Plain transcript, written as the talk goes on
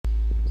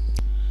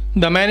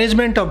The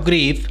Management of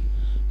Grief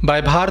by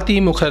Bharati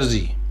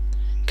Mukherjee.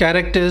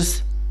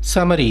 Characters,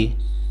 Summary,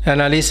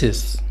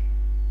 Analysis.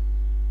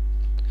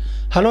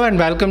 Hello and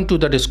welcome to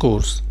the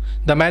discourse.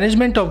 The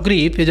Management of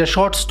Grief is a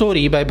short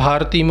story by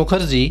Bharati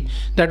Mukherjee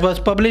that was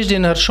published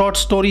in her short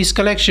stories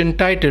collection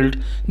titled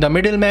The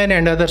Middleman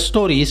and Other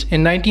Stories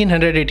in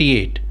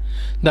 1988.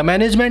 The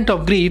Management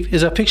of Grief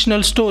is a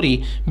fictional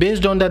story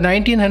based on the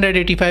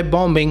 1985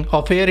 bombing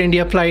of Air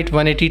India Flight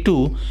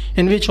 182,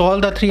 in which all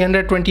the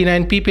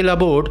 329 people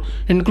aboard,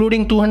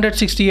 including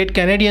 268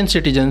 Canadian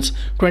citizens,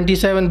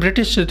 27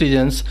 British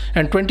citizens,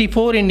 and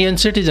 24 Indian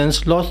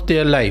citizens, lost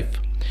their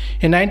life.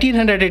 In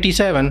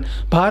 1987,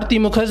 Bharati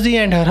Mukherjee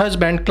and her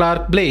husband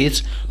Clarke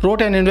Blaise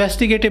wrote an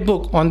investigative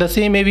book on the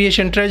same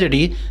aviation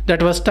tragedy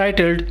that was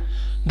titled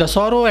The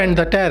Sorrow and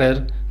the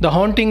Terror, The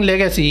Haunting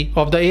Legacy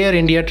of the Air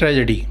India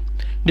Tragedy.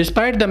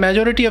 Despite the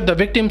majority of the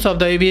victims of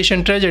the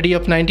aviation tragedy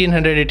of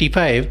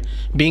 1985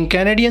 being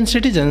Canadian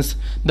citizens,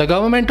 the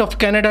government of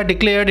Canada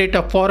declared it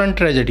a foreign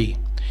tragedy.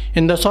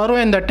 In The Sorrow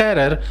and the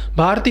Terror,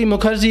 Bharati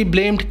Mukherjee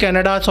blamed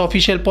Canada's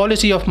official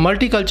policy of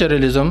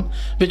multiculturalism,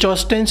 which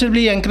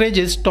ostensibly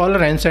encourages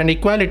tolerance and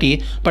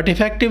equality but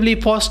effectively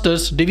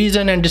fosters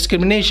division and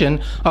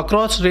discrimination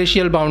across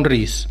racial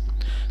boundaries.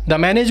 The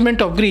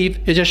Management of Grief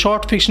is a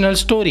short fictional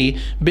story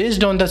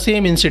based on the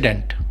same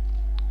incident.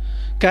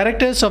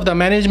 Characters of The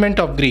Management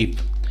of Grief.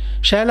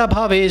 Shaila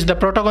Bhave is the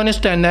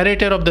protagonist and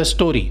narrator of the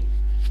story.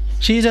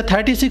 She is a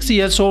 36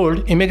 years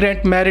old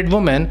immigrant married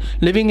woman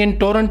living in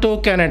Toronto,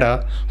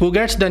 Canada, who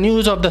gets the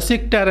news of the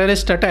Sikh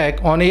terrorist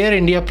attack on Air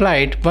India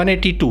Flight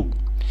 182.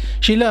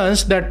 She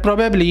learns that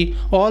probably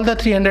all the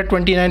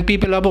 329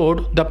 people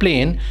aboard the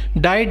plane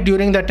died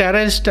during the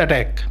terrorist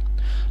attack.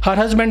 Her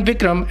husband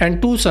Vikram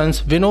and two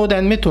sons Vinod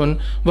and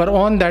Mithun were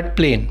on that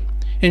plane.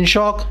 In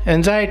shock,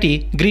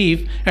 anxiety,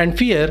 grief, and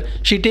fear,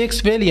 she takes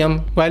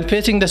Valium while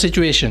facing the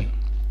situation.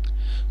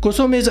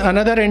 Kusum is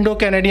another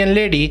Indo-Canadian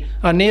lady,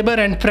 a neighbor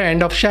and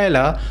friend of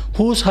Shaila,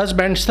 whose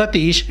husband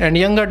Satish and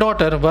younger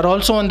daughter were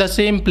also on the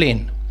same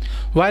plane.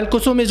 While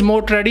Kusum is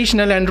more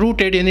traditional and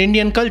rooted in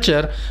Indian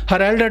culture, her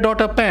elder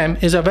daughter Pam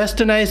is a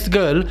westernized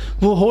girl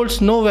who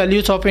holds no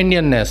values of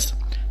Indianness.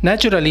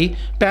 Naturally,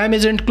 Pam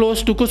isn't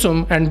close to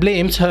Kusum and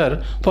blames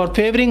her for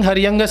favoring her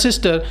younger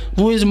sister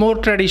who is more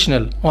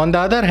traditional. On the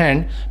other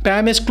hand,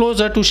 Pam is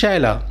closer to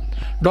Shaila.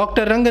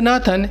 Dr.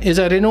 Ranganathan is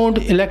a renowned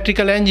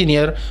electrical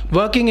engineer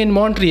working in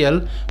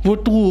Montreal who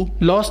too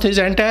lost his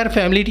entire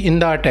family in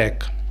the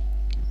attack.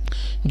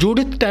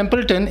 Judith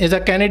Templeton is a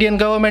Canadian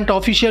government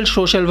official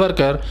social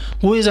worker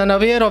who is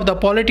unaware of the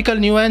political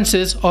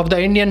nuances of the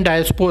Indian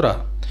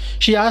diaspora.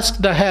 She asks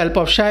the help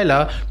of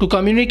Shaila to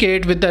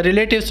communicate with the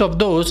relatives of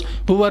those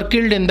who were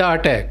killed in the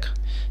attack.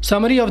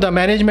 Summary of The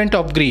Management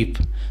of Grief.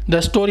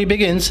 The story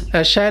begins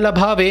as Shaila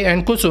Bhave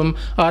and Kusum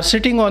are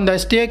sitting on the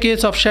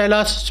staircase of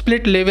Shaila's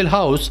split-level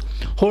house,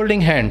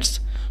 holding hands.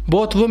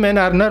 Both women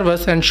are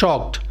nervous and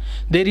shocked.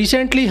 They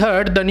recently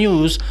heard the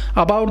news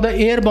about the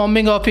air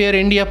bombing of Air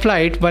India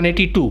Flight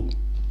 182.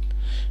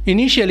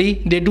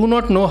 Initially, they do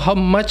not know how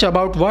much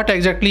about what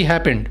exactly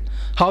happened.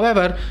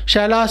 However,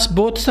 Shaila's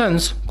both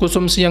sons,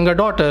 Kusum's younger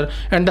daughter,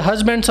 and the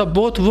husbands of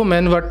both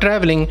women were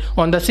traveling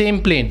on the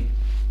same plane.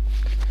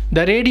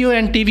 The radio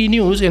and TV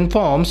news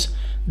informs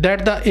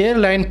that the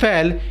airline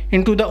fell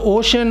into the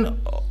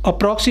ocean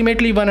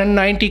approximately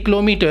 190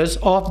 kilometers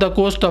off the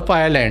coast of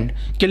Ireland,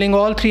 killing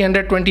all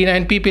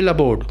 329 people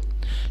aboard.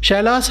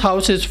 Shaila's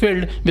house is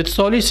filled with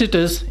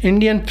solicitous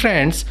Indian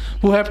friends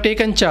who have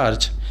taken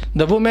charge.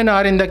 The women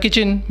are in the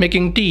kitchen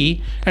making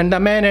tea, and the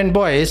men and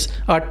boys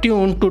are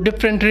tuned to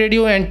different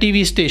radio and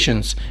TV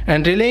stations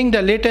and relaying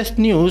the latest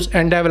news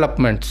and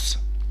developments.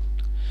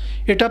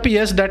 It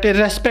appears that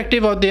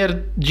irrespective of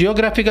their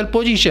geographical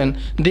position,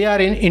 they are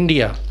in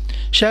India.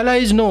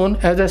 Shaila is known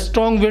as a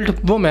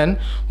strong-willed woman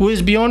who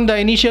is beyond the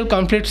initial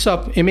conflicts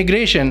of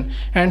immigration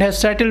and has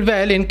settled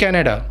well in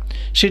Canada.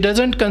 She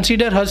doesn't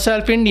consider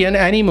herself Indian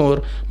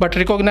anymore but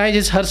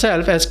recognizes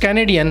herself as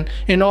Canadian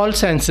in all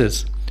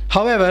senses.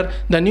 However,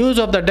 the news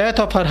of the death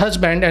of her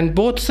husband and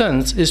both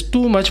sons is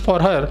too much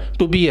for her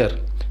to bear.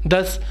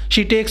 Thus,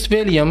 she takes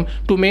Valium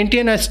to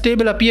maintain a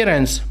stable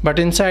appearance, but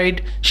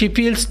inside she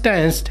feels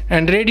tensed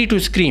and ready to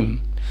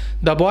scream.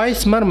 The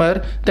boys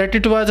murmur that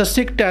it was a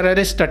Sikh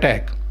terrorist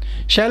attack.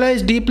 Shaila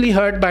is deeply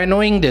hurt by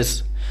knowing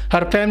this.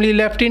 Her family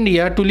left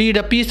India to lead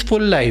a peaceful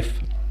life.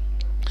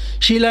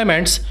 She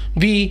laments,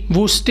 "We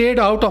who stayed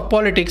out of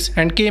politics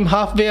and came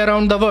halfway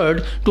around the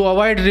world to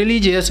avoid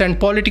religious and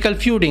political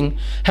feuding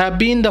have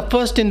been the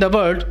first in the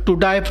world to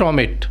die from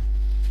it."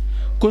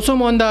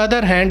 Kusum, on the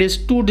other hand, is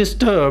too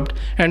disturbed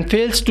and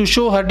fails to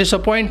show her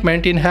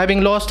disappointment in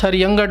having lost her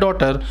younger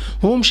daughter,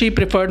 whom she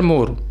preferred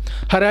more.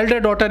 Her elder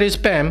daughter is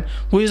Pam,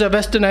 who is a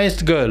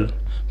westernized girl.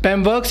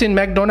 Pam works in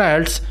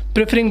McDonald's,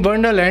 preferring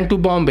Wonderland to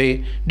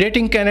Bombay,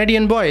 dating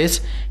Canadian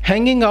boys,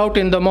 hanging out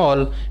in the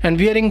mall, and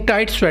wearing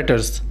tight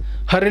sweaters.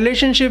 Her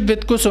relationship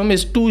with Kusum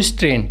is too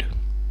strained.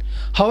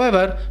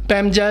 However,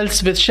 Pam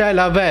gels with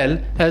Shaila well,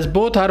 as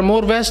both are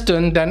more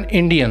Western than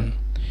Indian.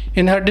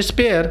 In her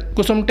despair,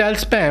 Kusum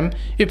tells Pam,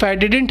 "If I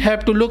didn't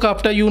have to look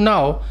after you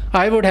now,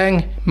 I would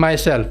hang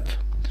myself."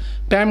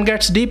 Pam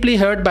gets deeply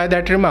hurt by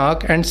that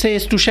remark and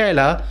says to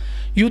Shaila,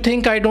 "You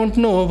think I don't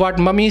know what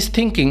Mummy is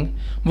thinking?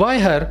 Why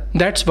her?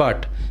 That's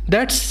what.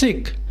 That's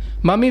sick.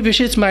 Mummy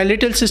wishes my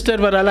little sister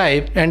were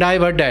alive and I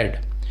were dead."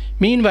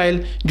 Meanwhile,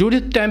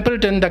 Judith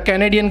Templeton, the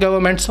Canadian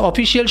government's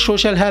official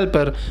social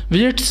helper,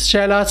 visits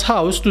Shaila's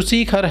house to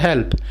seek her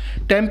help.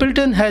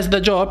 Templeton has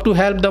the job to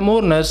help the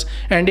mourners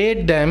and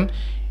aid them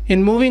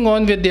in moving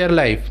on with their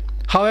life.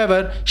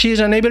 However, she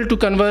is unable to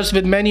converse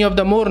with many of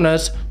the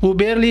mourners who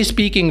barely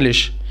speak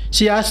English.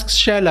 She asks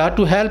Shaila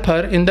to help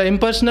her in the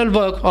impersonal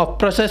work of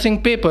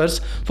processing papers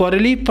for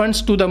relief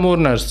funds to the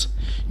mourners.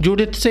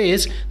 Judith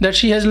says that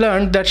she has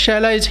learned that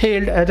Shaila is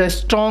hailed as a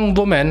strong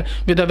woman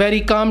with a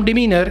very calm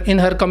demeanor in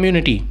her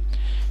community.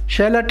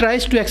 Shaila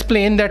tries to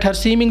explain that her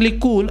seemingly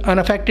cool,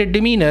 unaffected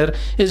demeanor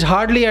is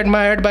hardly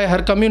admired by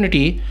her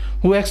community,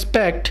 who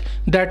expect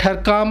that her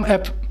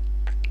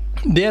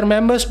their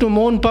members to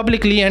mourn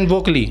publicly and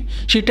vocally.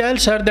 She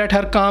tells her that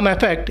her calm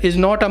effect is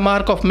not a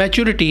mark of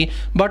maturity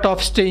but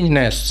of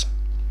strangeness.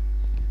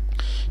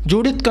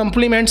 Judith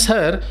compliments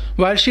her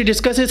while she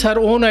discusses her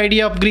own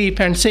idea of grief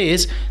and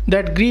says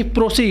that grief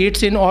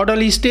proceeds in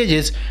orderly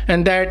stages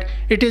and that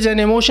it is an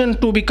emotion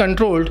to be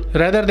controlled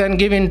rather than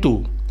given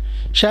to.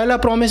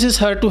 Shaila promises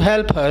her to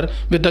help her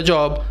with the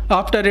job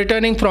after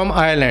returning from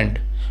Ireland,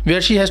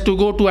 where she has to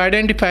go to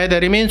identify the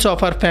remains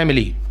of her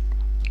family.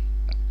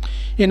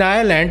 In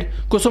Ireland,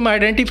 Kusum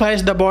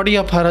identifies the body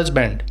of her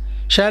husband.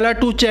 Shaila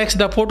too checks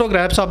the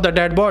photographs of the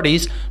dead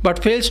bodies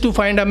but fails to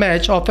find a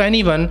match of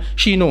anyone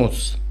she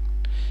knows.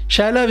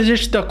 Shaila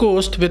visits the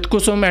coast with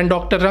Kusum and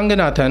Dr.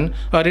 Ranganathan,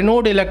 a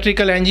renowned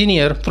electrical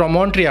engineer from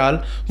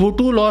Montreal who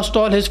too lost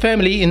all his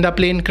family in the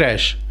plane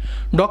crash.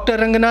 Dr.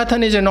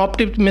 Ranganathan is an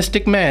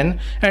optimistic man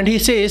and he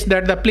says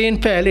that the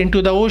plane fell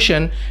into the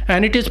ocean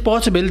and it is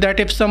possible that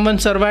if someone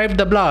survived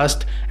the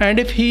blast and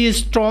if he is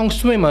a strong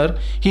swimmer,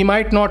 he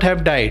might not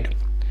have died.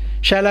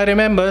 Shaila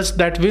remembers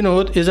that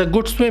Vinod is a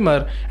good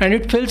swimmer and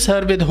it fills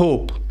her with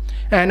hope.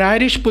 An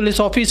Irish police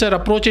officer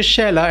approaches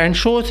Shaila and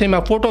shows him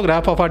a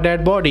photograph of a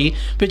dead body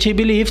which he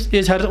believes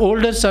is her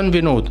older son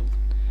Vinod.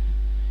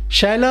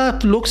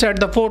 Shaila looks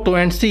at the photo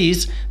and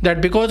sees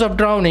that because of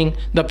drowning,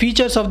 the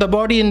features of the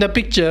body in the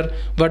picture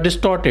were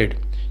distorted.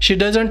 She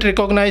doesn't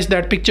recognize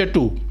that picture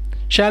too.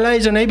 Shaila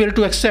is unable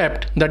to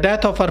accept the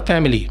death of her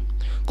family.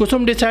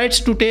 Kusum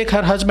decides to take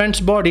her husband's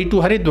body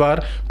to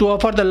Haridwar to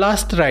offer the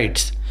last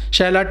rites.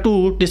 Shaila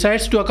too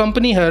decides to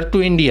accompany her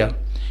to India.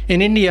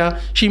 In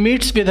India, she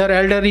meets with her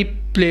elderly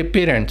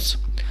parents.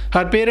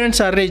 Her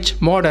parents are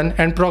rich, modern,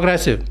 and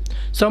progressive.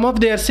 Some of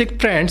their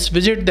sick friends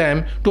visit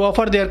them to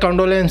offer their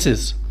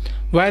condolences.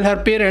 While her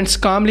parents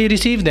calmly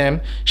receive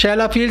them,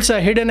 Shaila feels a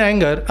hidden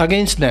anger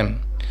against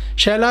them.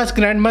 Shaila's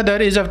grandmother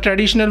is a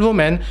traditional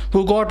woman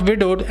who got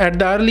widowed at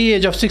the early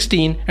age of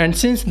 16 and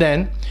since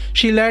then,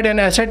 she led an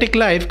ascetic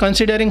life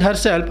considering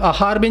herself a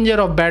harbinger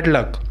of bad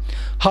luck.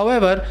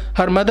 However,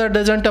 her mother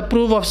doesn't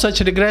approve of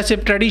such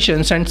regressive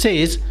traditions and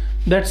says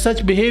that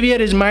such behavior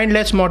is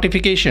mindless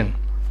mortification.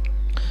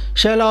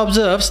 Shaila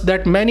observes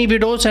that many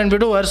widows and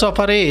widowers of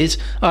her age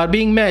are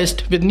being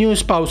matched with new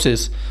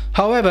spouses.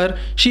 However,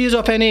 she is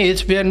of an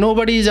age where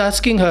nobody is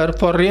asking her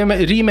for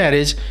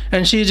remarriage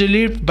and she is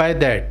relieved by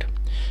that.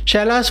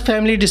 Shaila's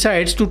family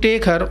decides to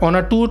take her on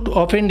a tour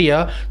of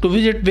India to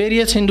visit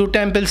various Hindu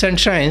temples and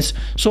shrines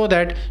so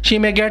that she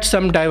may get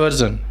some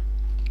diversion.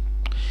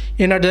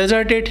 In a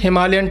deserted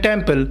Himalayan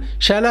temple,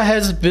 Shaila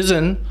has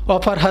vision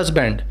of her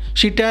husband.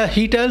 He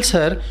tells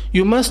her,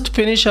 "You must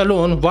finish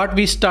alone what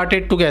we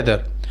started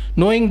together."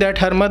 Knowing that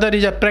her mother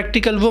is a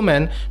practical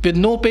woman with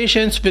no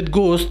patience with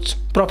ghosts,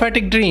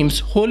 prophetic dreams,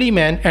 holy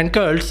men and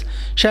cults,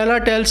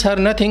 Shaila tells her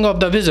nothing of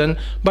the vision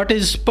but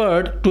is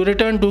spurred to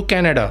return to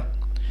Canada.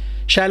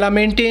 Shaila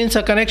maintains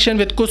a connection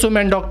with Kusum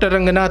and Dr.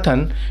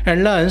 Ranganathan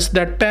and learns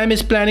that Pam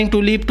is planning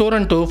to leave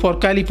Toronto for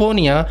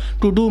California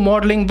to do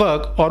modeling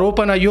work or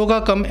open a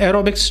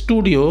yoga-cum-aerobics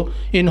studio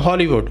in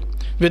Hollywood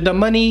with the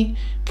money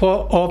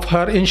of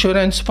her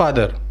insurance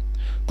father.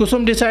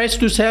 Kusum decides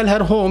to sell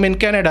her home in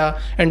Canada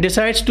and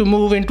decides to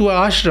move into an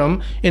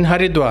ashram in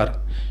Haridwar.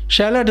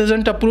 Shaila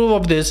doesn't approve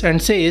of this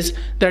and says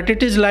that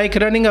it is like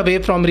running away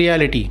from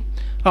reality.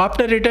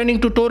 After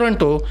returning to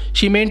Toronto,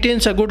 she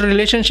maintains a good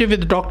relationship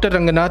with Dr.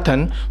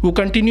 Ranganathan, who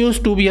continues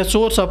to be a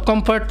source of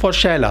comfort for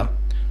Shaila.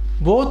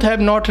 Both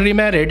have not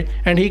remarried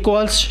and he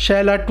calls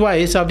Shaila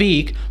twice a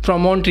week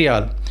from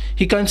Montreal.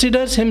 He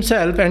considers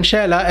himself and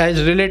Shaila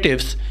as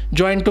relatives,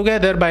 joined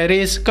together by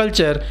race,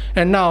 culture,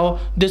 and now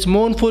this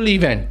mournful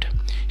event.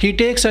 He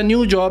takes a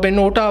new job in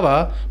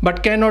Ottawa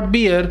but cannot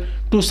bear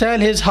to sell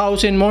his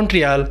house in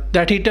Montreal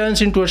that he turns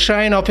into a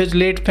shrine of his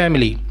late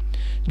family.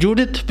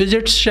 Judith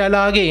visits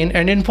Shaila again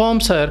and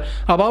informs her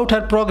about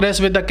her progress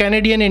with the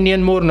Canadian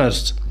Indian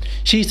mourners.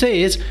 She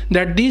says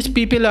that these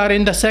people are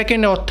in the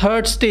second or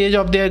third stage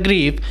of their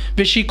grief,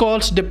 which she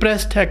calls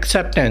depressed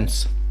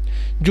acceptance.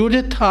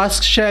 Judith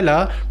asks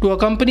Shaila to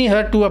accompany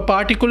her to a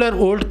particular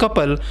old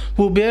couple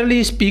who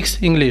barely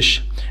speaks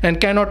English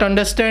and cannot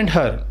understand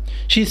her.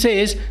 She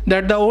says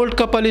that the old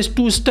couple is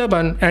too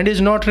stubborn and is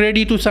not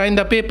ready to sign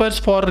the papers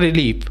for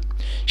relief.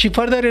 She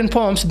further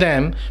informs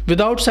them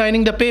without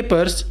signing the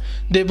papers,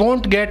 they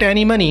won't get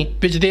any money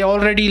which they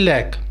already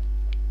lack.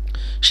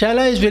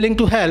 Shaila is willing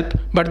to help,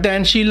 but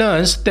then she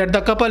learns that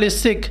the couple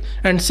is sick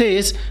and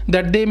says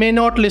that they may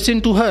not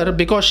listen to her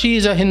because she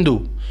is a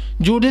Hindu.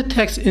 Judith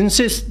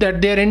insists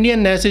that their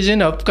Indianness is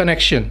enough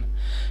connection.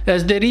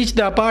 As they reach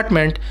the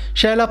apartment,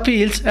 Shaila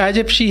feels as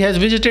if she has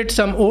visited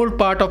some old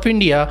part of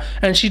India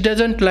and she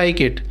doesn't like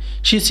it.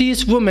 She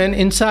sees women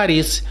in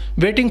saris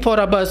waiting for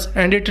a bus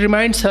and it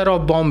reminds her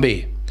of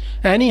Bombay.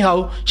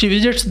 Anyhow, she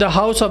visits the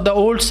house of the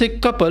old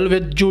sick couple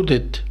with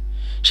Judith.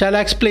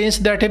 Shaila explains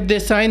that if they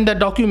sign the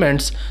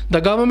documents,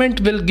 the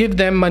government will give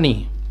them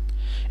money,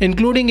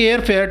 including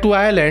airfare to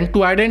Ireland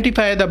to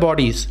identify the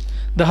bodies.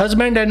 The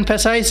husband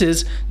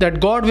emphasizes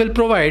that God will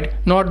provide,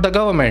 not the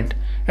government,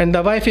 and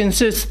the wife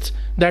insists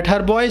that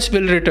her boys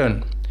will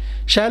return.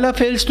 Shaila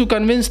fails to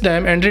convince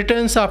them and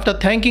returns after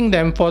thanking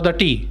them for the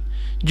tea.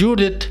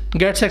 Judith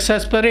gets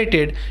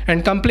exasperated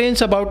and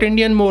complains about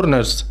Indian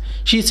mourners.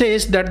 She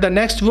says that the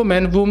next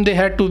woman whom they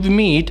had to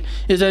meet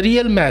is a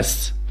real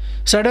mess.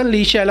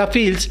 Suddenly, Shaila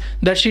feels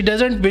that she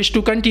doesn't wish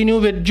to continue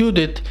with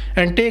Judith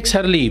and takes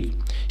her leave.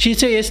 She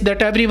says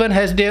that everyone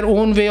has their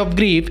own way of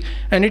grief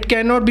and it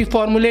cannot be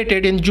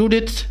formulated in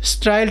Judith's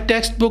style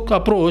textbook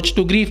approach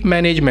to grief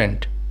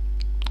management.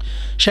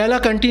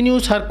 Shaila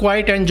continues her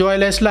quiet and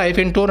joyless life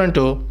in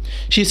Toronto.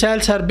 She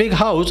sells her big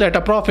house at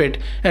a profit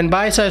and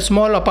buys a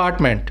small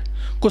apartment.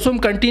 Kusum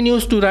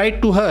continues to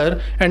write to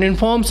her and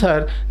informs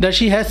her that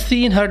she has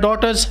seen her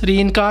daughter's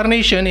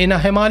reincarnation in a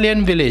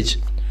Himalayan village.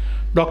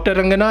 Dr.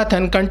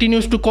 Ranganathan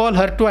continues to call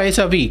her twice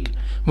a week.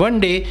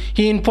 One day,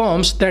 he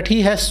informs that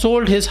he has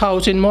sold his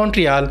house in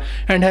Montreal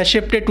and has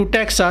shifted to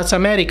Texas,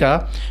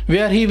 America,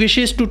 where he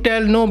wishes to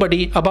tell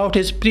nobody about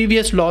his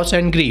previous loss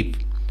and grief.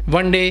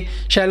 One day,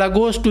 Shaila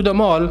goes to the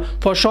mall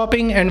for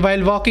shopping and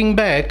while walking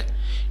back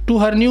to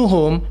her new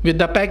home with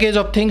the package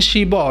of things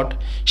she bought,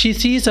 she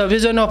sees a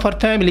vision of her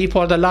family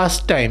for the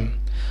last time.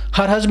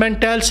 Her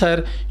husband tells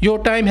her, "Your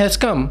time has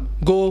come,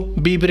 go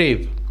be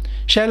brave."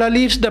 Shaila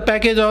leaves the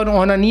package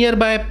on a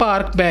nearby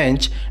park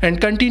bench and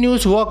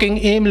continues walking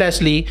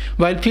aimlessly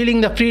while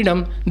feeling the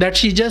freedom that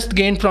she just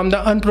gained from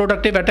the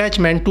unproductive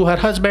attachment to her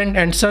husband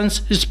and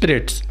son's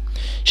spirits.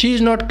 She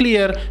is not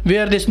clear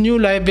where this new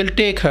life will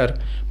take her,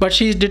 but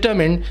she is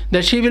determined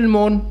that she will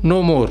mourn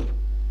no more.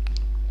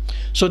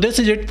 So this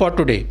is it for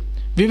today.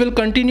 We will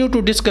continue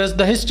to discuss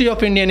the history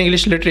of Indian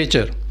English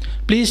literature.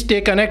 Please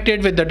stay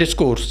connected with the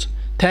discourse.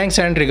 Thanks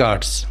and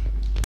regards.